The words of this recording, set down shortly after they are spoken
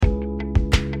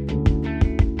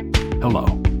Hello,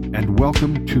 and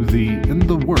welcome to the In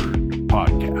the Word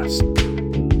podcast.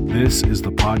 This is the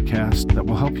podcast that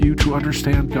will help you to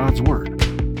understand God's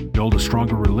Word, build a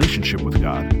stronger relationship with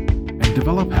God, and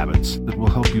develop habits that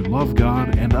will help you love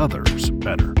God and others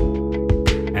better.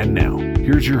 And now,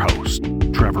 here's your host,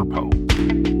 Trevor Poe.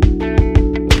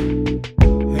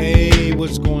 Hey,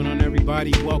 what's going on,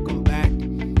 everybody? Welcome back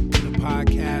to the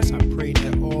podcast. I pray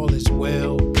that all is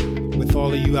well with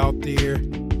all of you out there.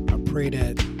 I pray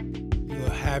that you're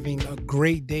having a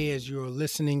great day as you're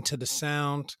listening to the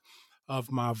sound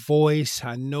of my voice.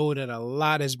 I know that a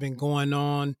lot has been going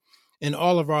on in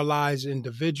all of our lives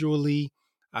individually.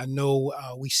 I know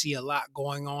we see a lot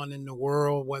going on in the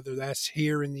world, whether that's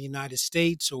here in the United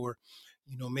States or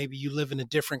maybe you live in a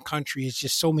different country. It's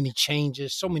just so many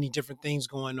changes, so many different things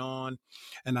going on.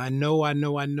 And I know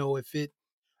if it,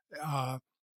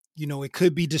 it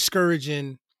could be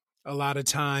discouraging a lot of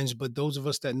times, but those of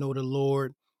us that know the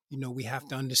Lord, we have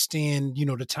to understand,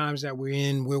 the times that we're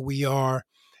in, where we are,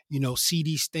 see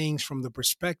these things from the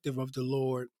perspective of the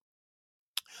Lord.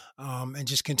 And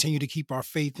just continue to keep our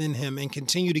faith in him and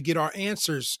continue to get our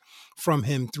answers from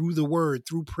him through the word,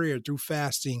 through prayer, through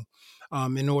fasting,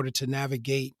 in order to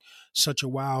navigate such a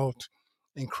wild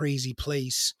and crazy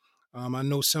place. I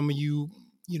know some of you,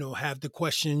 have the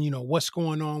question, what's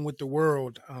going on with the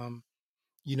world?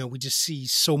 We just see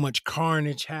so much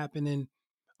carnage happening,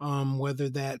 whether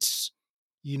that's,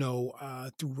 through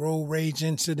road rage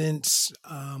incidents.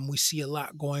 We see a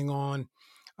lot going on.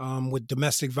 With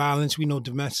domestic violence. We know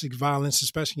domestic violence,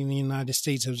 especially in the United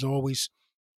States, has always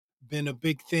been a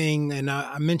big thing. And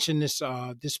I mentioned this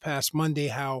this past Monday,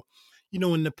 how,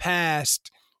 in the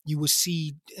past, you would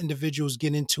see individuals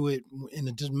get into it in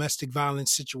a domestic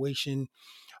violence situation.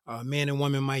 Man and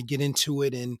woman might get into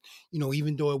it. And,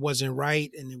 even though it wasn't right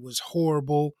and it was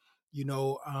horrible,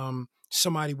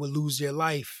 somebody would lose their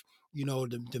life.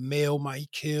 The male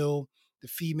might kill the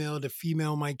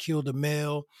female might kill the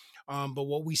male. But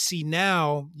what we see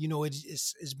now,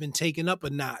 it's been taken up a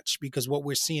notch, because what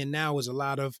we're seeing now is a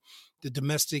lot of the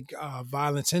domestic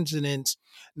violence incidents.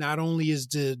 Not only is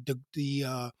the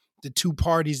two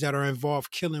parties that are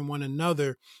involved killing one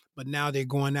another, but now they're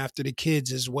going after the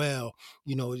kids as well.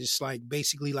 It's like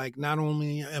basically like, not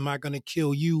only am I going to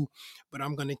kill you, but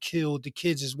I'm going to kill the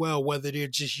kids as well, whether they're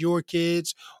just your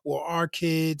kids or our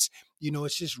kids.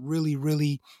 It's just really,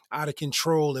 really out of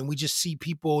control. And we just see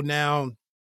people now,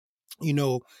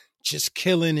 just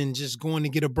killing and just going to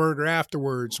get a burger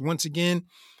afterwards. Once again,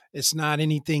 it's not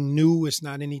anything new. It's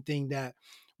not anything that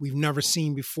we've never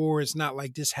seen before. It's not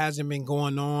like this hasn't been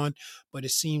going on, but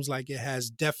it seems like it has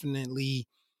definitely,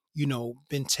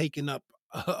 been taken up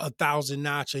a thousand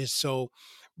notches. So,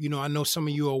 I know some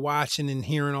of you are watching and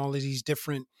hearing all of these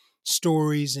different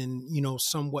stories and,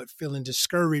 somewhat feeling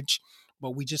discouraged.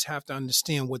 But we just have to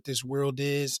understand what this world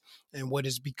is and what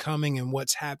is becoming and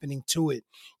what's happening to it.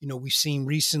 We've seen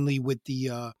recently with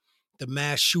the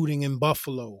mass shooting in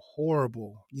Buffalo,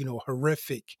 horrible,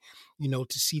 horrific,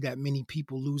 to see that many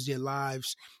people lose their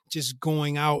lives just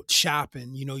going out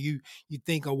shopping. You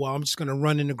think, oh, well, I'm just going to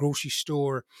run in the grocery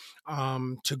store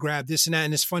to grab this and that.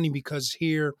 And it's funny because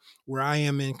here where I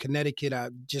am in Connecticut, I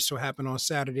just so happened on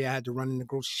Saturday, I had to run in the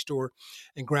grocery store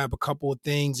and grab a couple of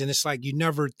things. And it's like, you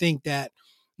never think that,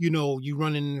 you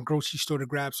run in the grocery store to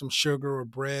grab some sugar or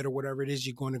bread or whatever it is,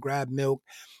 you're going to grab milk,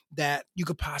 that you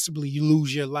could possibly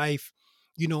lose your life,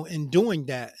 in doing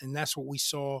that. And that's what we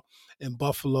saw in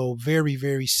Buffalo. Very,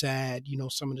 very sad,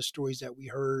 some of the stories that we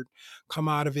heard come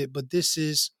out of it. But this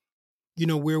is,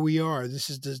 where we are.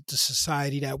 This is the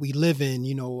society that we live in.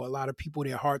 A lot of people,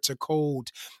 their hearts are cold.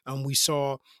 We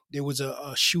saw there was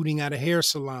a shooting at a hair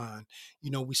salon.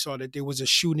 We saw that there was a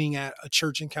shooting at a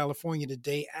church in California the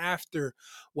day after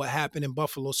what happened in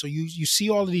Buffalo. So you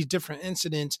see all of these different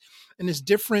incidents, and it's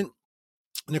different.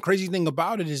 And the crazy thing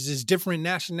about it is there's different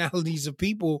nationalities of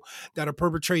people that are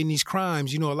perpetrating these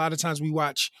crimes. A lot of times we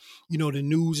watch, the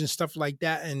news and stuff like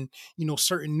that. And,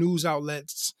 certain news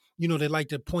outlets, they like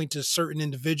to point to certain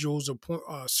individuals or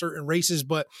certain races.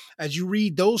 But as you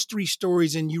read those three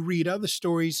stories and you read other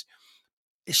stories,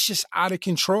 it's just out of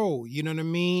control. You know what I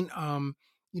mean?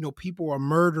 People are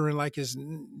murdering like it's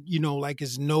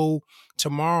no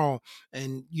tomorrow.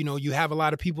 And, you have a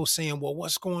lot of people saying, well,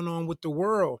 what's going on with the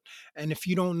world? And if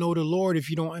you don't know the Lord, if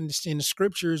you don't understand the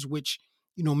scriptures, which,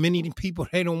 many people,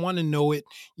 they don't want to know it,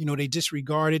 they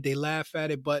disregard it, they laugh at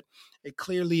it. But it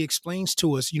clearly explains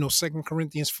to us, 2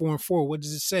 Corinthians 4:4. What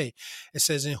does it say? It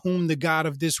says, in whom the God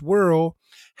of this world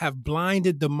have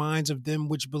blinded the minds of them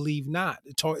which believe not.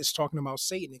 It's talking about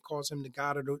Satan. It calls him the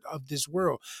God of this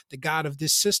world, the God of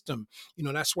this system.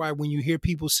 That's why when you hear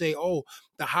people say, oh,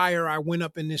 the higher I went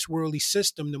up in this worldly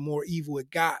system, the more evil it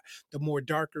got, the more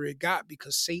darker it got,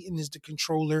 because Satan is the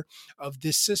controller of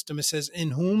this system. It says,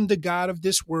 in whom the God of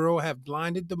this world have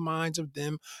blinded the minds of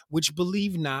them which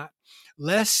believe not,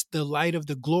 lest the light of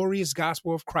the glorious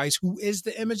gospel of Christ, who is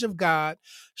the image of God,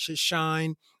 should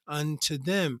shine unto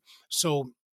them.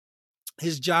 So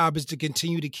his job is to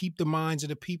continue to keep the minds of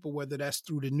the people, whether that's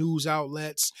through the news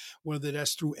outlets, whether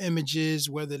that's through images,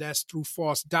 whether that's through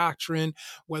false doctrine,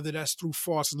 whether that's through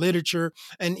false literature.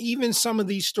 And even some of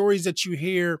these stories that you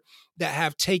hear that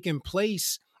have taken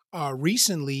place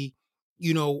recently,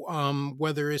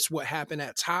 whether it's what happened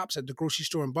at Tops at the grocery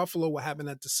store in Buffalo, what happened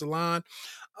at the salon,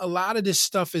 a lot of this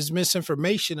stuff is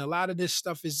misinformation. A lot of this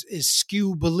stuff is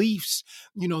skewed beliefs,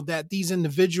 that these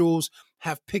individuals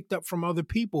have picked up from other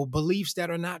people, beliefs that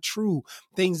are not true,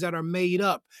 things that are made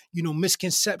up,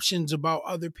 misconceptions about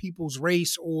other people's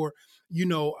race or,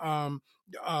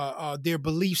 their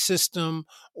belief system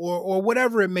or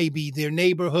whatever it may be, their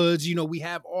neighborhoods. We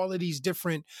have all of these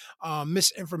different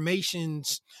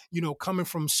misinformations, coming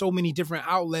from so many different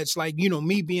outlets. Like,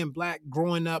 me being Black,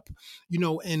 growing up,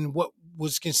 in what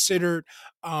was considered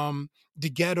the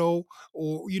ghetto,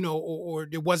 or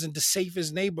it wasn't the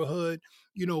safest neighborhood,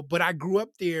 but I grew up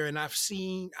there, and I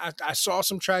saw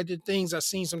some tragic things. I've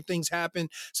seen some things happen,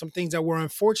 some things that were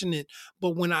unfortunate.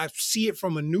 But when I see it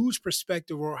from a news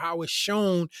perspective or how it's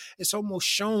shown, it's almost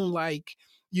shown like,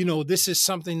 this is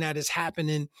something that is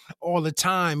happening all the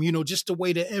time, just the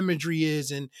way the imagery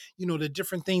is, and, the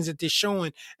different things that they're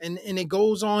showing. And it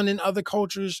goes on in other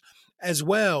cultures as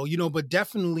well, but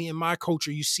definitely in my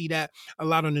culture, you see that a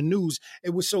lot on the news.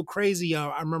 It was so crazy.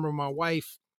 I remember my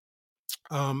wife,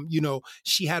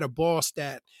 she had a boss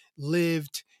that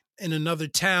lived in another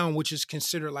town, which is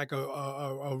considered like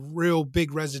a real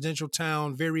big residential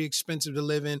town, very expensive to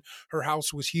live in. Her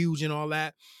house was huge and all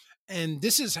that. And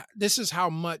this is how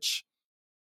much,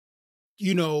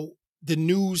 the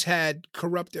news had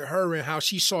corrupted her and how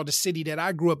she saw the city that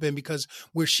I grew up in, because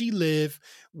where she lived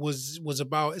was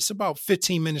about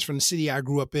 15 minutes from the city I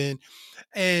grew up in.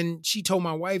 And she told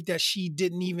my wife that she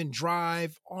didn't even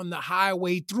drive on the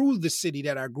highway through the city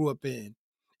that I grew up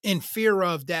in fear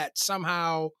of that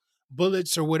somehow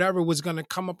bullets or whatever was going to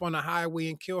come up on the highway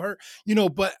and kill her,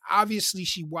 but obviously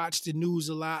she watched the news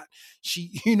a lot.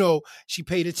 She, she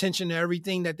paid attention to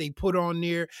everything that they put on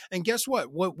there. And guess what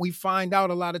we find out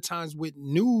a lot of times with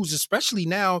news, especially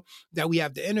now that we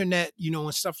have the internet,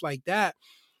 and stuff like that,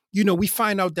 we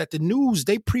find out that the news,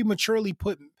 they prematurely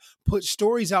put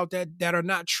stories out that are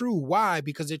not true. Why?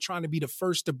 Because they're trying to be the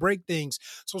first to break things.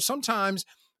 So sometimes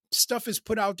stuff is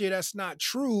put out there that's not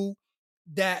true,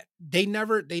 that they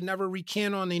never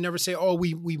recant on. They never say, oh,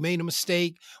 we made a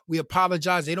mistake, we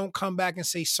apologize. They don't come back and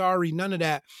say sorry, none of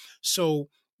that. So,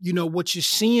 what you're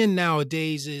seeing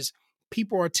nowadays is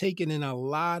people are taking in a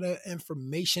lot of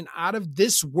information out of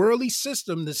this worldly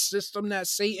system, the system that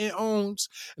Satan owns.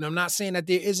 And I'm not saying that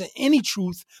there isn't any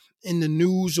truth in the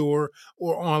news or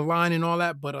online and all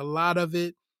that, but a lot of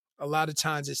it, a lot of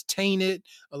times it's tainted.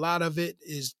 A lot of it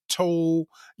is told,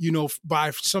 by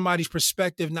somebody's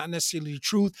perspective, not necessarily the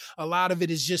truth. A lot of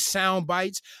it is just sound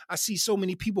bites. I see so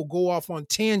many people go off on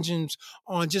tangents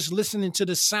on just listening to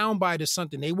the sound bite of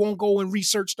something. They won't go and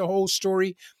research the whole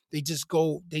story. They just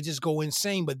go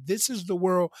insane. But this is the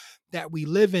world that we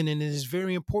live in, and it is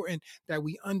very important that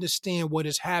we understand what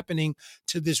is happening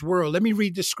to this world. Let me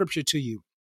read this scripture to you.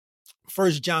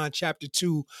 1 John chapter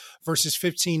 2, verses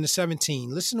 15 to 17.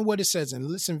 Listen to what it says, and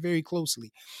listen very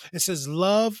closely. It says,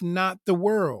 love not the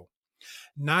world,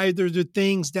 neither the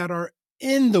things that are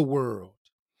in the world.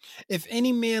 If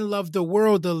any man love the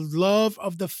world, the love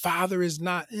of the Father is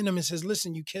not in him. It says,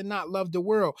 listen, you cannot love the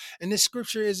world. And this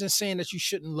scripture isn't saying that you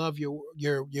shouldn't love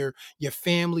your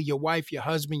family, your wife, your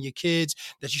husband, your kids,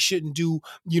 that you shouldn't do,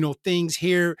 things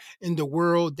here in the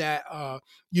world that,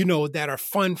 that are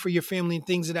fun for your family and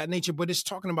things of that nature. But it's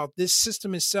talking about this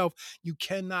system itself. You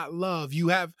cannot love.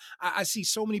 I see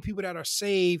so many people that are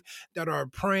saved, that are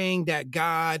praying that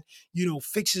God,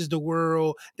 fixes the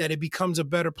world, that it becomes a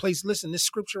better place. Listen, this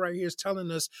scripture right here is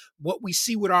telling us what we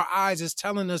see with our eyes, is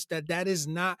telling us that is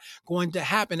not going to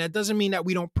happen. That doesn't mean that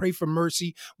we don't pray for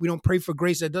mercy. We don't pray for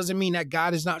grace. That doesn't mean that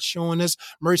God is not showing us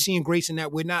mercy and grace and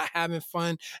that we're not having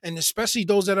fun. And especially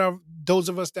those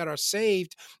of us that are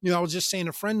saved, I was just saying,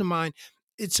 a friend of mine,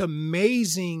 it's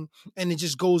amazing. And it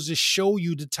just goes to show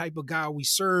you the type of God we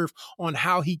serve on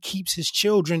how he keeps his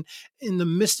children in the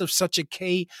midst of such a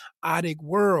chaotic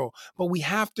world. But we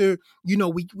have to,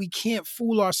 we can't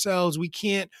fool ourselves. We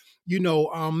can't,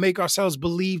 make ourselves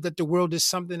believe that the world is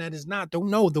something that is not. Don't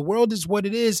know. The world is what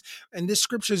it is. And this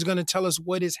scripture is going to tell us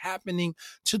what is happening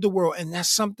to the world. And that's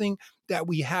something that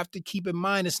we have to keep in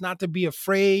mind. It's not to be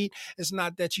afraid. It's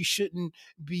not that you shouldn't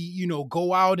be,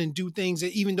 go out and do things.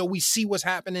 Even though we see what's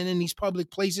happening in these public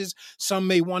places, some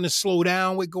may want to slow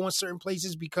down with going certain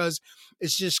places because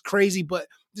it's just crazy. But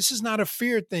this is not a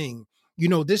fear thing.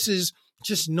 This is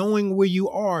just knowing where you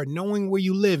are, knowing where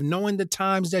you live, knowing the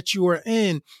times that you are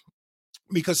in.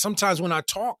 Because sometimes when I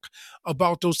talk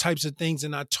about those types of things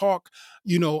and I talk,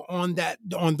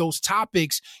 on those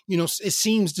topics, it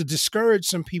seems to discourage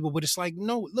some people, but it's like,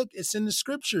 no, look, it's in the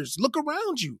scriptures. Look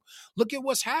around you. Look at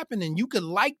what's happening. You could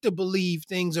like to believe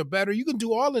things are better. You can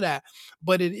do all of that,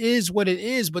 but it is what it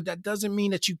is. But that doesn't mean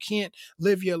that you can't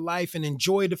live your life and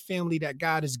enjoy the family that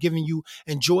God has given you,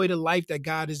 enjoy the life that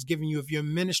God has given you. If you're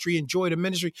in ministry, enjoy the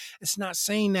ministry. It's not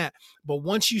saying that. But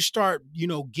once you start,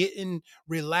 getting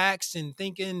relaxed and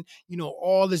thinking,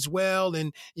 all is well,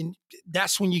 and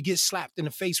that's when you get slapped in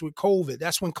the face with COVID.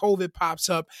 That's when COVID pops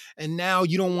up, and now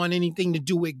you don't want anything to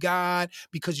do with God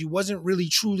because you wasn't really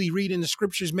truly reading the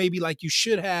scriptures maybe like you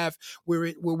should have,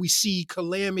 where we see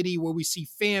calamity, where we see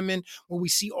famine, where we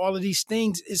see all of these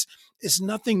things. It's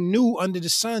nothing new under the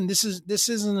sun. This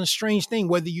isn't a strange thing,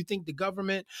 whether you think the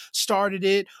government started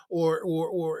it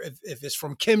or if it's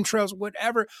from chemtrails,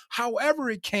 whatever, however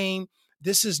it came.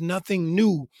 This is nothing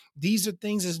new. These are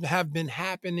things that have been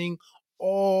happening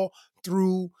all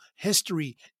through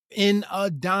history. In a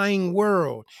dying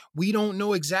world, we don't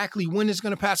know exactly when it's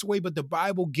going to pass away, but the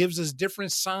Bible gives us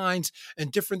different signs and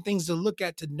different things to look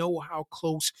at to know how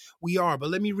close we are. But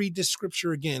let me read this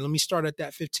scripture again. Let me start at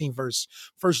that 15th verse.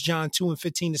 1 John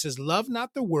 2:15. It says, love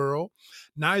not the world,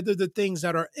 neither the things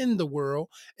that are in the world.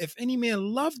 If any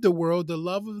man love the world, the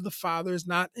love of the Father is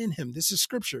not in him. This is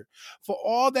scripture. For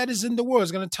all that is in the world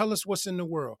is going to tell us what's in the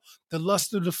world. The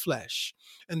lust of the flesh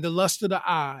and the lust of the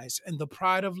eyes and the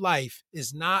pride of life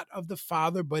is not of the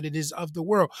Father, but it is of the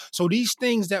world. So these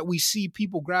things that we see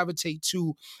people gravitate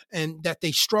to and that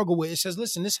they struggle with, it says,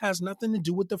 listen, this has nothing to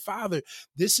do with the Father.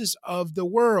 This is of the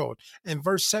world. And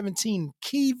verse 17,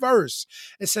 key verse,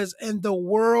 it says, and the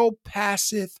world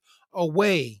passeth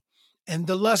away and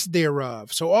the lust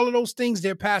thereof. So all of those things,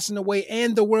 they're passing away,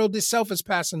 and the world itself is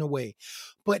passing away.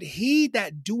 But he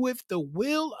that doeth the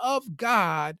will of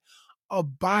God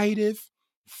abideth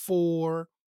forever.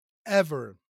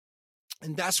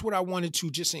 And that's what I wanted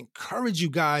to just encourage you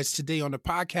guys today on the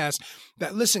podcast,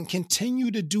 that listen,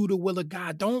 continue to do the will of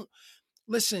God. Don't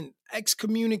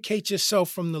excommunicate yourself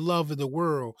from the love of the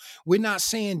world. We're not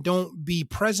saying don't be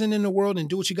present in the world and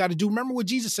do what you got to do. Remember what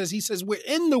Jesus says. He says we're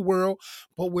in the world,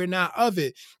 but we're not of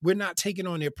it. We're not taking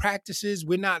on their practices.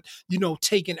 We're not,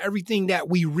 taking everything that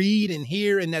we read and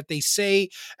hear and that they say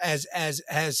as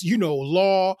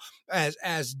law,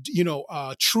 as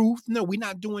truth. No, we're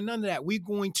not doing none of that. We're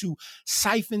going to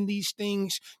siphon these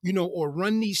things, or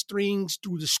run these things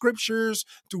through the scriptures,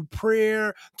 through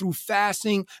prayer, through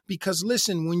fasting, because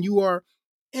listen, when you are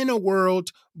in a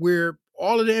world where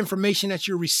all of the information that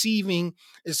you're receiving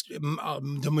is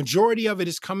the majority of it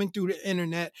is coming through the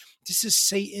internet. This is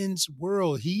Satan's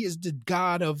world. He is the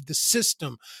God of the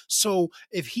system. So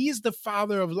if he is the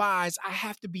father of lies, I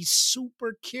have to be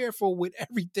super careful with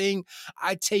everything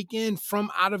I take in from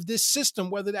out of this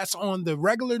system, whether that's on the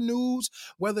regular news,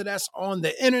 whether that's on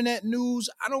the internet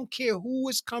news. I don't care who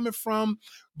it's coming from.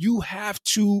 You have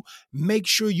to make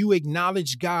sure you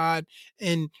acknowledge God.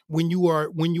 And when you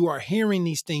are hearing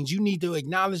these things, you need to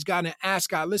acknowledge God and ask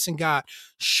God, listen, God,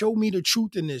 show me the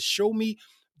truth in this. Show me.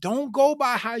 Don't go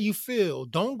by how you feel.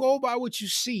 Don't go by what you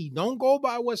see. Don't go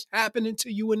by what's happening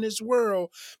to you in this world.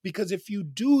 Because if you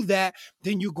do that,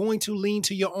 then you're going to lean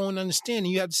to your own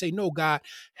understanding. You have to say, no, God,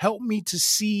 help me to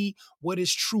see what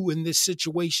is true in this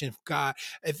situation, God.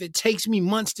 If it takes me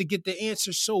months to get the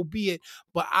answer, so be it.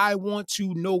 But I want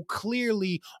to know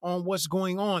clearly on what's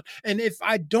going on. And if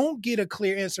I don't get a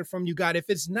clear answer from you, God, if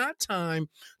it's not time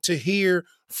to hear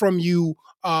from you,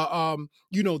 the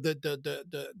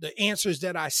answers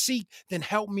that I seek, then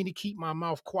help me to keep my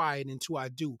mouth quiet until I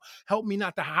do. Help me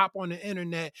not to hop on the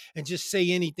internet and just say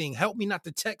anything. Help me not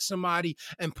to text somebody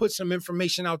and put some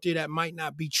information out there that might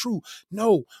not be true.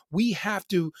 No, we have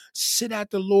to sit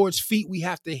at the Lord's feet. We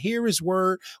have to hear his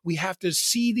word. We have to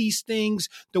see these things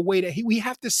the way that we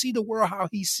have to see the world how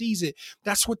he sees it.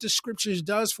 That's what the scriptures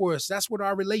does for us. That's what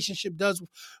our relationship does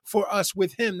for us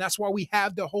with him. That's why we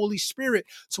have the Holy Spirit,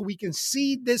 so we can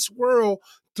see this world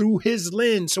through his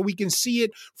lens, so we can see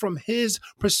it from his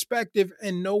perspective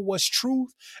and know what's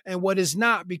truth and what is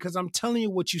not. Because I'm telling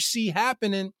you, what you see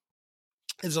happening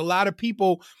is a lot of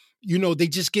people, they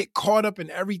just get caught up in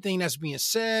everything that's being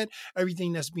said,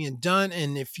 everything that's being done.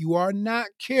 And if you are not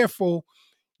careful,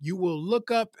 you will look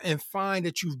up and find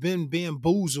that you've been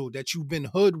bamboozled, that you've been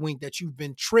hoodwinked, that you've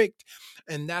been tricked.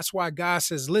 And that's why God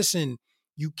says, listen,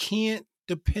 you can't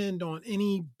depend on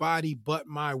anybody but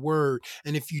my word.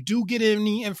 And if you do get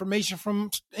any information from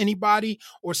anybody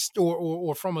or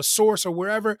from a source or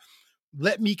wherever,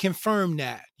 let me confirm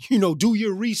that. Do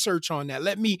your research on that.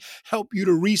 Let me help you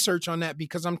to research on that,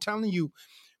 because I'm telling you,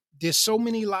 there's so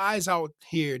many lies out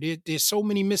here. There's so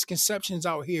many misconceptions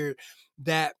out here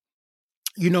that,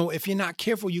 if you're not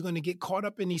careful, you're going to get caught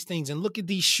up in these things. And look at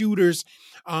these shooters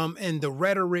and the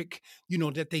rhetoric,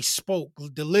 that they spoke,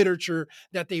 the literature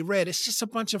that they read. It's just a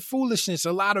bunch of foolishness,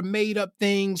 a lot of made up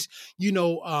things,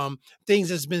 things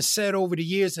that's been said over the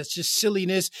years. That's just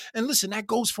silliness. And listen, that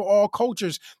goes for all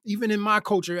cultures. Even in my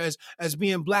culture, as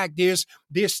being Black, there's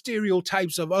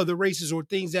stereotypes of other races or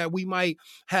things that we might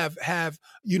have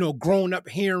grown up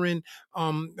hearing,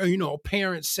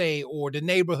 parents say or the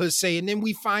neighborhood say. And then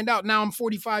we find out, now I'm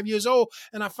 45 years old,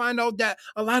 and I find out that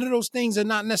a lot of those things are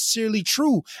not necessarily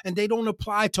true, and they don't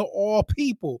apply to all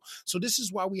people. So this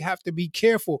is why we have to be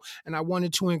careful. And I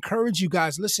wanted to encourage you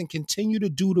guys, listen, continue to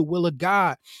do the will of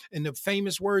God. And the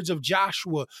famous words of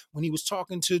Joshua, when he was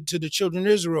talking to the children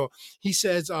of Israel, he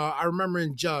says, I remember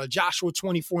in Joshua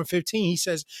 24:15, he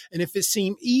says, and if it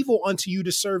seem evil unto you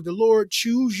to serve the Lord,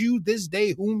 choose you this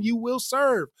day whom you will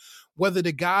serve, whether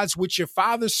the gods which your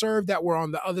fathers served that were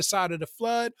on the other side of the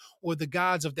flood, or the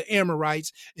gods of the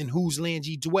Amorites in whose land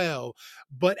ye dwell.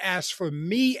 But as for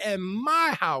me and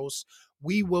my house,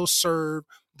 we will serve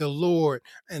the Lord.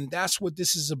 And that's what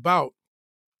this is about.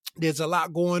 There's a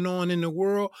lot going on in the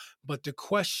world, but the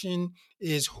question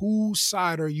is, whose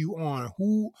side are you on?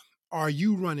 Who are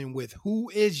you running with? Who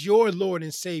is your Lord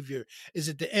and Savior? Is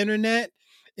it the internet?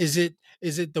 Is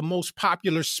it the most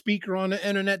popular speaker on the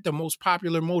internet, the most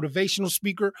popular motivational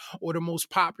speaker, or the most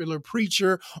popular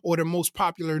preacher, or the most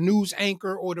popular news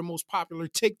anchor, or the most popular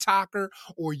TikToker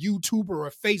or YouTuber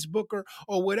or Facebooker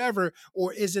or whatever?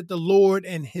 Or is it the Lord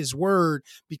and his word?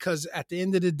 Because at the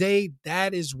end of the day,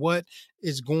 that is what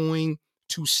is going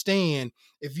to stand.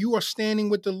 If you are standing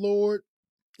with the Lord,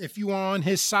 if you are on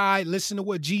his side, listen to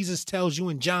what Jesus tells you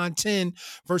in John 10,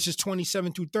 verses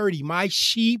 27 through 30. My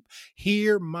sheep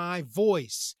hear my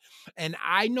voice, and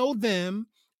I know them,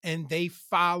 and they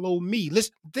follow me.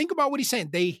 Listen, think about what he's saying.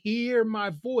 They hear my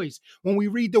voice. When we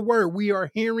read the word, we are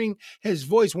hearing his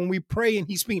voice. When we pray and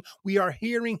he's speaking, we are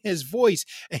hearing his voice.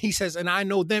 And he says, and I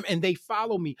know them, and they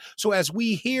follow me. So as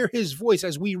we hear his voice,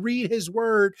 as we read his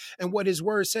word and what his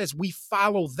word says, we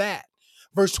follow that.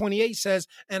 Verse 28 says,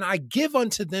 and I give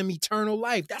unto them eternal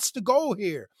life. That's the goal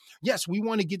here. Yes, we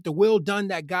want to get the will done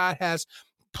that God has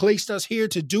placed us here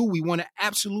to do. We want to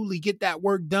absolutely get that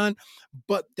work done.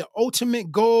 But the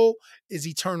ultimate goal is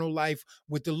eternal life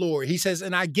with the Lord. He says,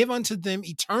 and I give unto them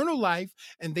eternal life,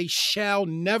 and they shall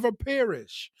never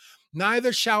perish.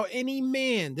 Neither shall any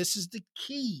man, this is the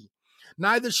key,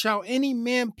 neither shall any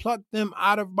man pluck them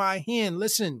out of my hand.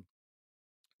 Listen,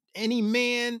 any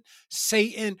man,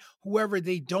 Satan, whoever,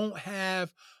 they don't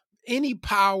have any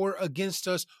power against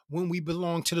us when we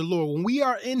belong to the Lord. When we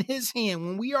are in his hand,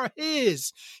 when we are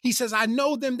his, he says, I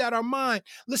know them that are mine.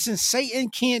 Listen, Satan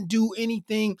can't do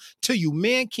anything to you.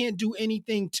 Man can't do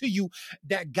anything to you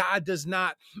that God does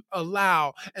not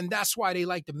allow. And that's why they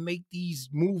like to make these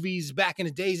movies back in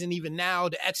the days, and even now,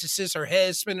 The Exorcist, her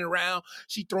head spinning around,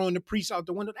 she throwing the priest out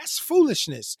the window. That's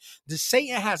foolishness. The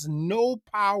Satan has no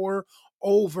power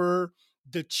over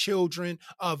the children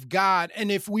of God.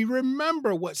 And if we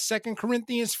remember what 2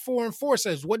 Corinthians 4:4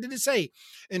 says, what did it say?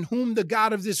 In whom the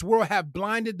God of this world have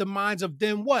blinded the minds of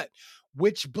them, what?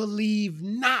 Which believe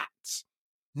not.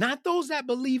 Not those that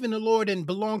believe in the Lord and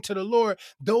belong to the Lord,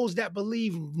 those that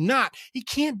believe not. He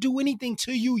can't do anything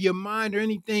to you, your mind, or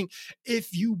anything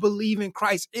if you believe in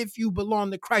Christ, if you belong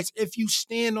to Christ, if you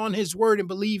stand on his word and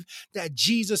believe that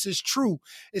Jesus is true.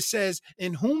 It says,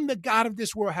 in whom the God of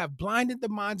this world have blinded the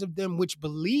minds of them which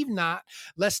believe not,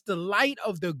 lest the light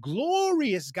of the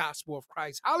glorious gospel of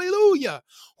Christ, hallelujah,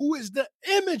 who is the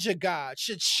image of God,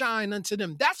 should shine unto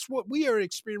them. That's what we are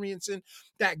experiencing,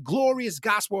 that glorious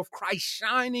gospel of Christ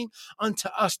shine shining unto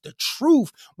us the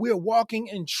truth. We're walking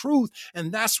in truth.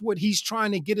 And that's what he's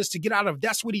trying to get us to get out of.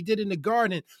 That's what he did in the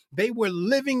garden. They were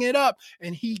living it up.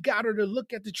 And he got her to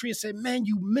look at the tree and say, man,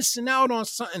 you missing out on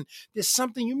something. There's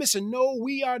something you're missing. No,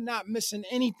 we are not missing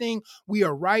anything. We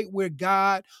are right where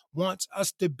God wants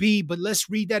us to be. But let's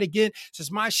read that again. It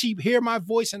says, my sheep hear my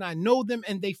voice, and I know them,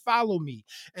 and they follow me.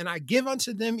 And I give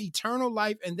unto them eternal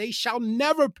life, and they shall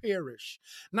never perish.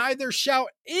 Neither shall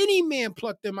any man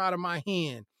pluck them out of my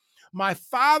hand. My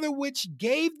Father which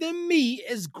gave them me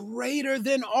is greater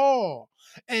than all,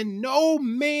 and no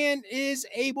man is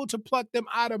able to pluck them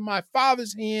out of my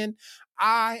Father's hand.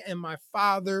 I and my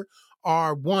Father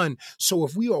are one. So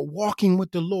if we are walking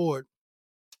with the Lord,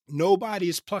 nobody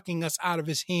is plucking us out of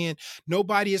his hand.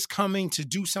 Nobody is coming to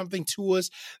do something to us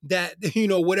that,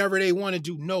 whatever they want to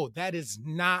do. No, that is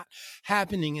not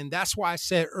happening. And that's why I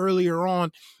said earlier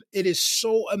on, it is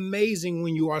so amazing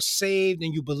when you are saved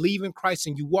and you believe in Christ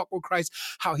and you walk with Christ,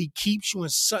 how he keeps you in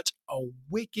such a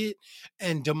wicked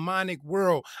and demonic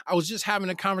world. I was just having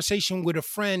a conversation with a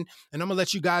friend, and I'm going to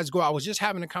let you guys go. I was just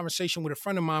having a conversation with a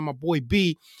friend of mine, my boy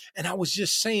B, and I was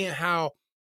just saying how,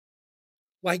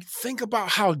 think about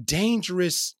how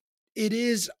dangerous it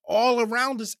is all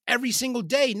around us every single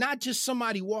day, not just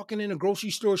somebody walking in a grocery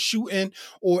store shooting,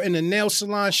 or in a nail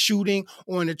salon shooting,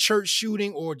 or in a church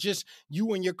shooting, or just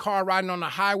you in your car riding on the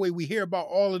highway. We hear about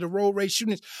all of the road rage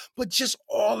shootings, but just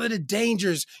all of the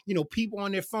dangers, people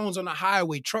on their phones on the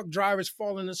highway, truck drivers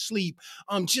falling asleep,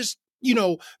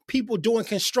 people doing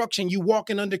construction, you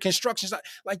walking under construction.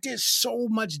 Like there's so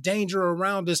much danger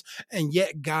around us, and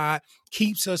yet God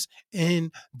keeps us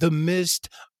in the midst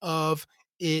of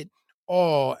it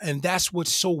all. And that's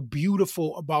what's so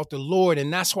beautiful about the Lord.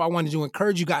 And that's why I wanted to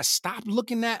encourage you guys, stop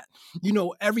looking at,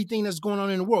 everything that's going on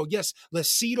in the world. Yes, let's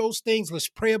see those things. Let's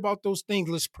pray about those things.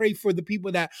 Let's pray for the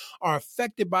people that are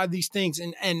affected by these things,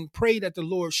 and pray that the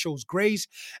Lord shows grace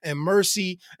and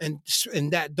mercy, and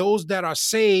that those that are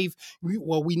saved,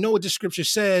 we know what the scripture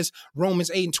says,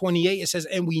 Romans 8:28, it says,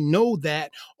 and we know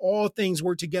that all things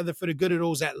work together for the good of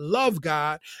those that love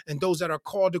God and those that are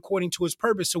called according to his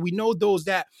purpose. So we know those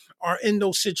that are in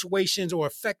those situations or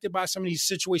affected by some of these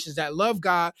situations that love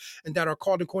God and that are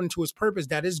called according to his purpose,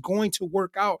 that is going to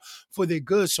work out for their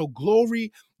good. So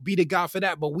glory be to God for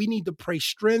that. But we need to pray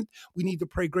strength. We need to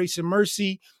pray grace and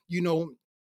mercy,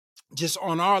 just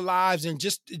on our lives, and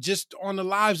just on the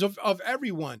lives of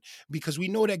everyone, because we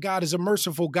know that God is a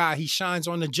merciful God. He shines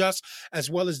on the just as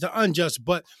well as the unjust.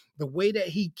 But the way that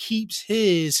he keeps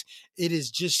his, it is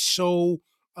just so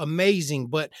amazing.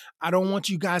 But I don't want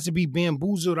you guys to be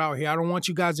bamboozled out here. I don't want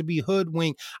you guys to be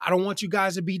hoodwinked. I don't want you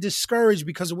guys to be discouraged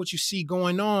because of what you see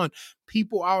going on.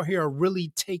 People out here are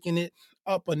really taking it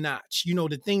up a notch.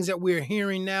 The things that we're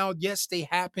hearing now, yes, they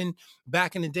happened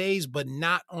back in the days, but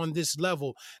not on this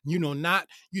level, not,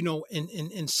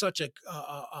 in such a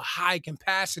high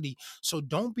capacity. So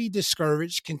don't be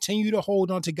discouraged. Continue to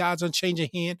hold on to God's unchanging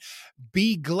hand.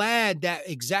 Be glad that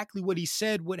exactly what he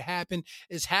said would happen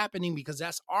is happening, because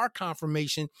that's our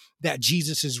confirmation that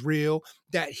Jesus is real,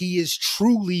 that he is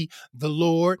truly the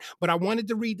Lord. But I wanted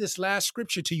to read this last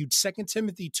scripture to you, 2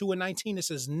 Timothy 2:19. It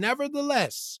says,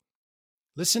 nevertheless,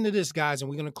 listen to this, guys, and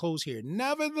we're going to close here.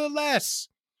 Nevertheless,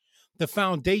 the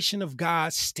foundation of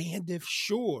God standeth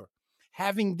sure,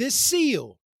 having this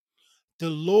seal, the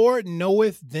Lord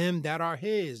knoweth them that are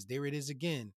his. There it is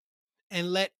again.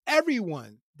 And let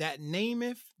everyone that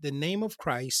nameth the name of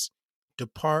Christ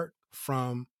depart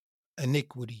from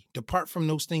iniquity. Depart from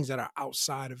those things that are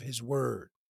outside of his word.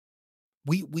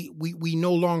 We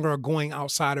no longer are going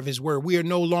outside of his word. We are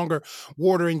no longer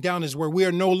watering down his word. We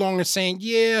are no longer saying,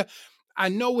 yeah, I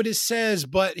know what it says,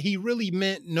 but he really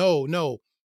meant no.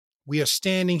 We are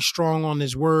standing strong on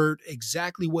his word.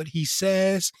 Exactly what he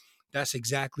says, that's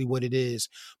exactly what it is.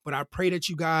 But I pray that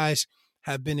you guys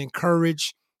have been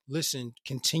encouraged. Listen,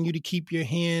 continue to keep your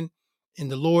hand in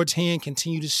the Lord's hand.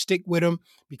 Continue to stick with him,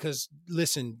 because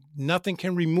listen, nothing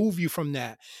can remove you from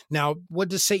that. Now, what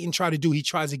does Satan try to do? He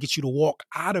tries to get you to walk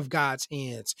out of God's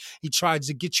hands. He tries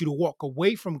to get you to walk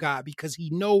away from God, because he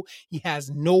know he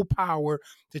has no power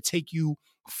to take you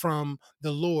from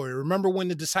the Lord. Remember when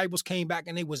the disciples came back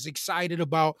and they was excited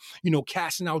about,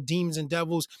 casting out demons and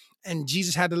devils, and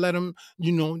Jesus had to let them,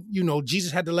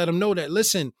 Jesus had to let them know that,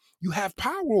 listen, you have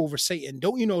power over Satan.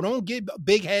 Don't get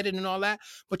big headed and all that,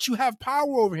 but you have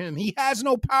power over him. He has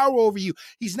no power over you.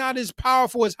 He's not as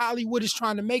powerful as Hollywood is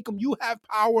trying to make him. You have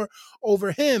power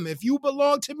over him. If you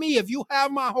belong to me, if you have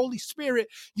my Holy Spirit,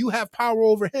 you have power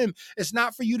over him. It's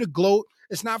not for you to gloat.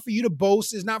 It's not for you to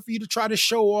boast. It's not for you to try to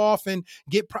show off and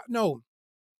no.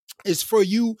 It's for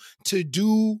you to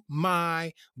do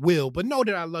my will. But know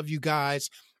that I love you guys.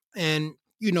 And,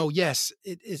 yes,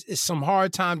 it's some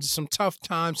hard times, some tough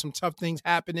things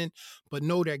happening. But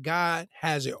know that God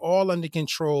has it all under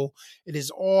control. It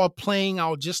is all playing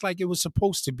out just like it was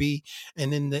supposed to be.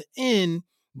 And in the end,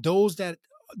 those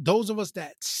of us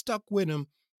that stuck with him,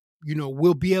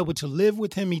 we'll be able to live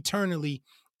with him eternally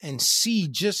and see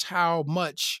just how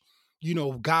much,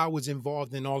 God was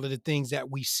involved in all of the things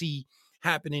that we see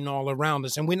happening all around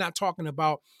us. And we're not talking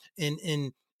about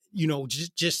in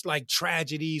just like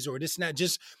tragedies or this and that,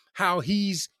 just how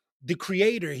he's the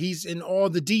creator. He's in all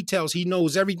the details. He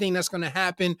knows everything that's going to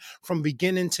happen from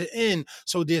beginning to end.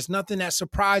 So there's nothing that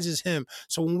surprises him.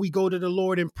 So when we go to the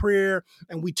Lord in prayer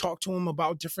and we talk to him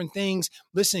about different things,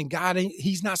 listen, God,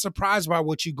 he's not surprised by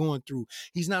what you're going through.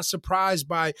 He's not surprised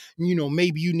by,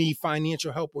 maybe you need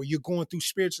financial help or you're going through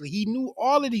spiritually. He knew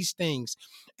all of these things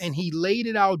and he laid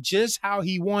it out just how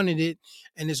he wanted it.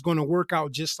 And it's going to work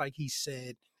out just like he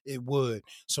said it would.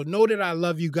 So know that I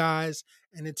love you guys.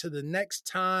 And until the next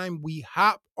time we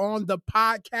hop on the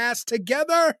podcast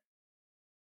together,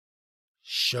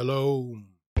 shalom.